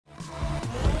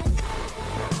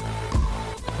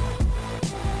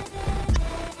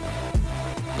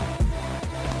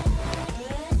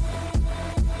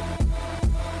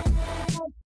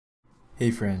Hey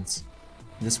friends,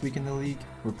 this week in the league,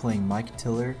 we're playing Mike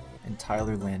Tiller and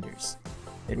Tyler Landers.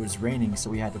 It was raining, so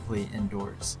we had to play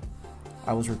indoors.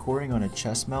 I was recording on a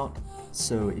chest mount,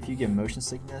 so if you get motion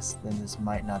sickness, then this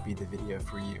might not be the video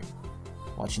for you.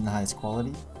 Watch in the highest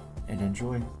quality, and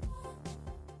enjoy.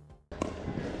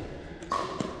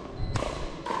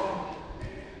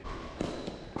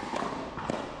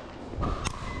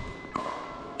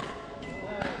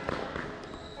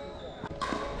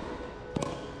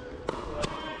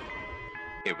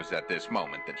 It was at this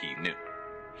moment that he knew.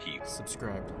 He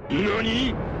Subscribed.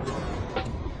 NANI?!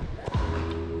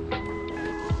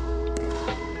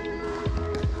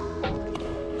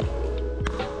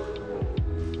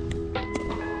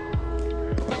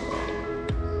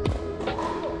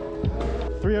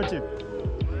 .302.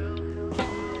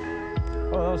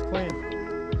 Oh, that was clean.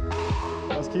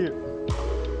 That was cute.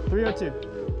 302.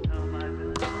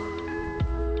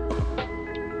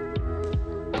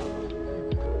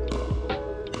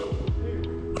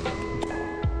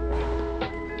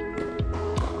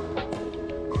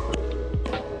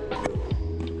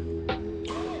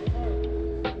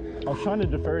 I was trying to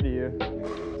defer to you.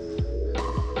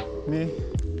 Me.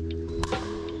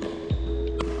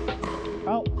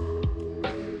 Out.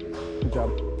 Good job.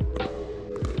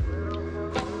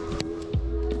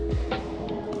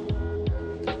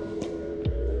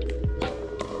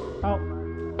 Out.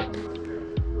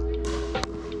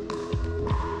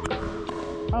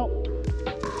 Out.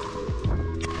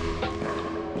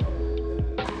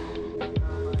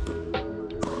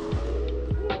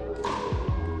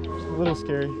 It's a little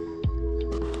scary.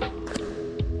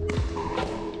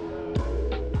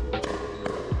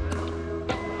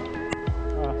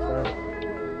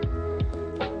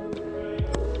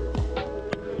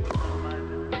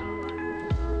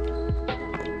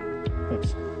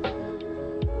 Thanks.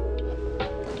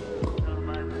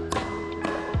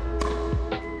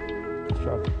 Good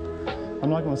job. I'm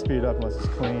not going to speed it up unless it's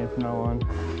clean from now on.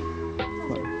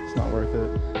 It's not worth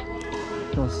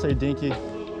it. Don't say dinky.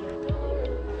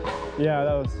 Yeah,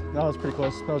 that was pretty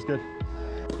close. That was good.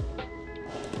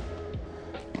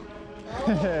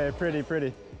 Hey,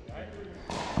 pretty.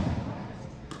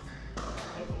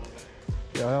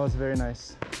 Yeah, that was very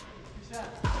nice.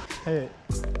 Hey,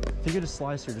 if you get a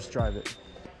slicer, just drive it.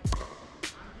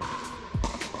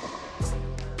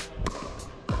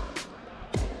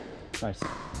 Nice.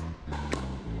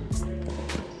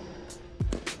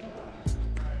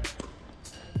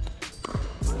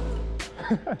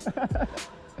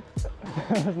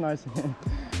 That was nice.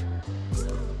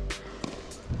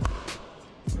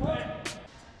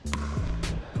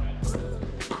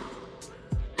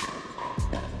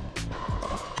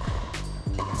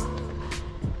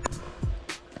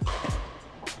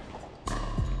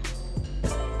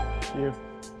 You.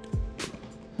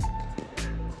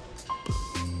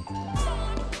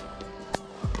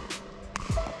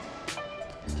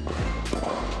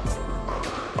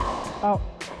 Out.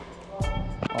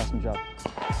 Awesome job.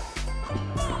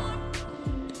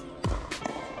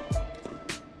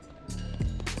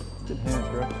 Good hands,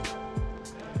 bro.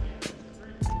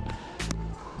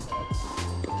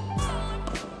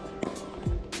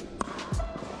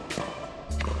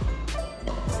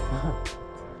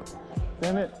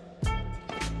 Damn it.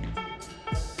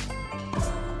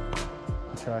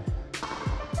 Try.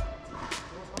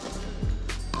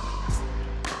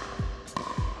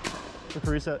 Look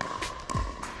for reset.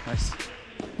 Nice.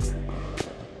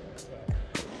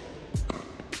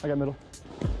 I got middle.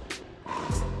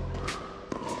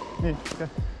 Me, okay.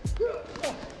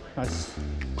 Nice.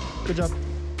 Good job.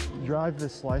 Drive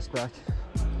this slice back.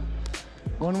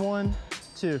 1, 1,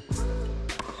 2.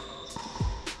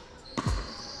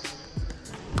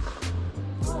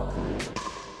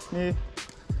 Me.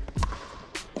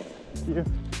 You.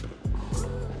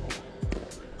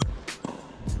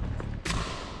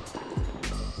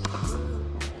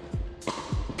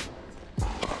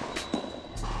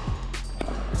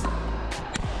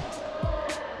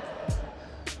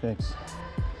 Thanks.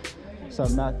 So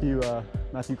Matthew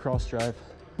cross drive.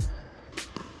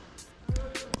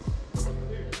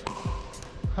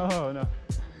 Oh no.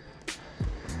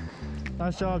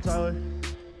 Nice job, Tyler.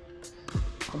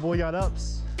 My boy got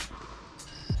ups.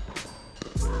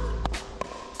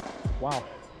 Wow.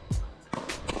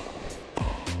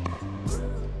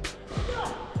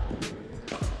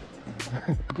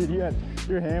 Dude,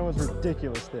 your hand was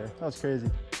ridiculous there. That was crazy.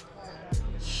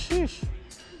 Sheesh.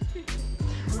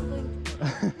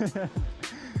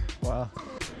 Wow.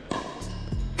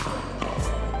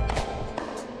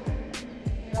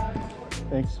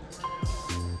 Thanks.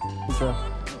 Good job.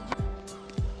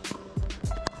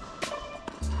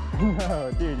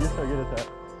 No, dude, you're so good at that.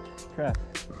 Crap.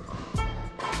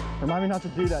 Remind me not to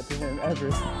do that to him ever.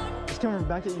 He's coming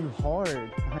back at you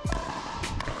hard.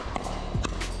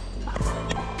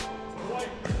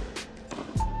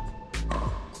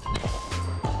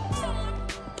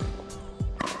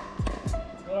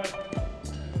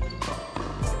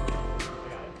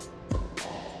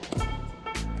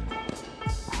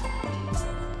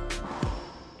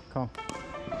 Calm.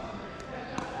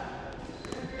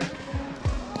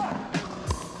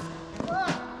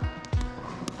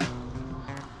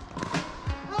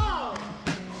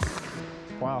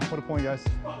 Wow, what a point, guys.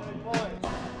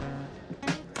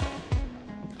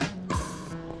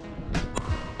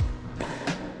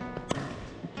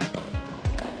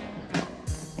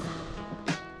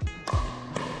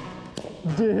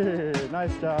 Dude,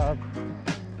 nice job.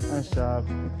 Nice job.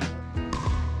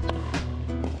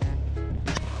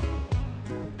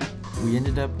 We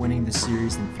ended up winning the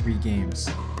series in 3 games,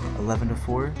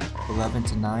 11-4,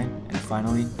 11-9, and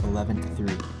finally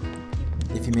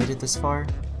 11-3. If you made it this far,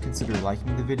 consider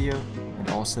liking the video and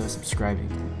also subscribing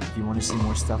if you want to see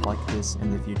more stuff like this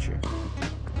in the future.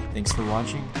 Thanks for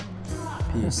watching.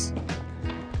 Peace.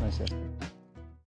 Nice hit.